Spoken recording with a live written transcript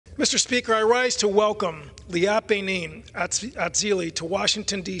Mr. Speaker, I rise to welcome Liat Beinin Atzili to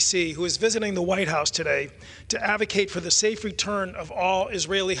Washington, D.C., who is visiting the White House today to advocate for the safe return of all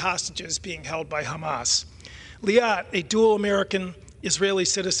Israeli hostages being held by Hamas. Liat, a dual American Israeli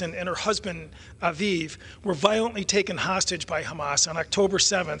citizen, and her husband, Aviv, were violently taken hostage by Hamas on October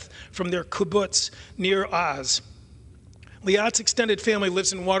 7th from their kibbutz near Oz. Liat's extended family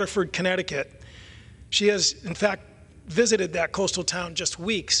lives in Waterford, Connecticut. She has, in fact, visited that coastal town just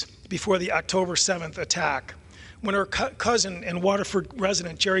weeks before the October 7th attack. When her cousin and Waterford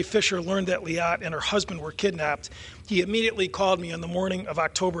resident, Jerry Fisher, learned that Liat and her husband were kidnapped, he immediately called me on the morning of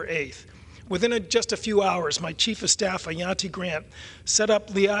October 8th. Within just a few hours, my chief of staff, Ayanti Grant, set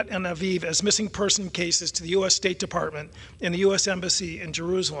up Liat and Aviv as missing person cases to the U.S. State Department and the U.S. Embassy in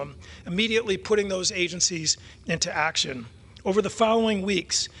Jerusalem, immediately putting those agencies into action. Over the following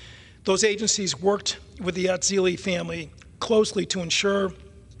weeks, those agencies worked with the Atzili family closely to ensure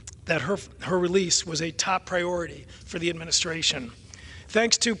that her release was a top priority for the administration.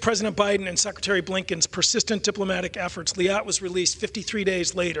 Thanks to President Biden and Secretary Blinken's persistent diplomatic efforts, Liat was released 53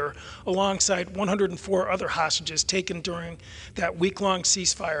 days later, alongside 104 other hostages taken during that week-long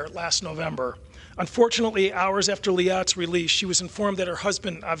ceasefire last November. Unfortunately, hours after Liat's release, she was informed that her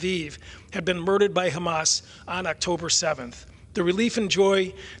husband, Aviv, had been murdered by Hamas on October 7th. The relief and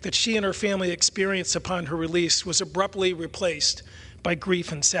joy that she and her family experienced upon her release was abruptly replaced by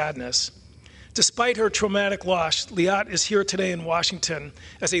grief and sadness. Despite her traumatic loss, Liat is here today in Washington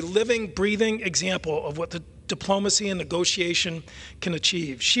as a living, breathing example of what the diplomacy and negotiation can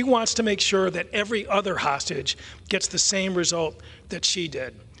achieve. She wants to make sure that every other hostage gets the same result that she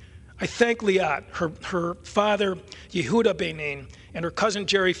did. I thank Liat, her father, Yehuda Beinin, and her cousin,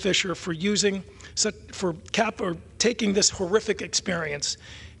 Jerry Fisher, for taking this horrific experience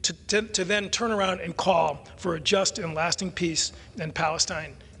to then turn around and call for a just and lasting peace in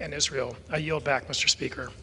Palestine and Israel. I yield back, Mr. Speaker.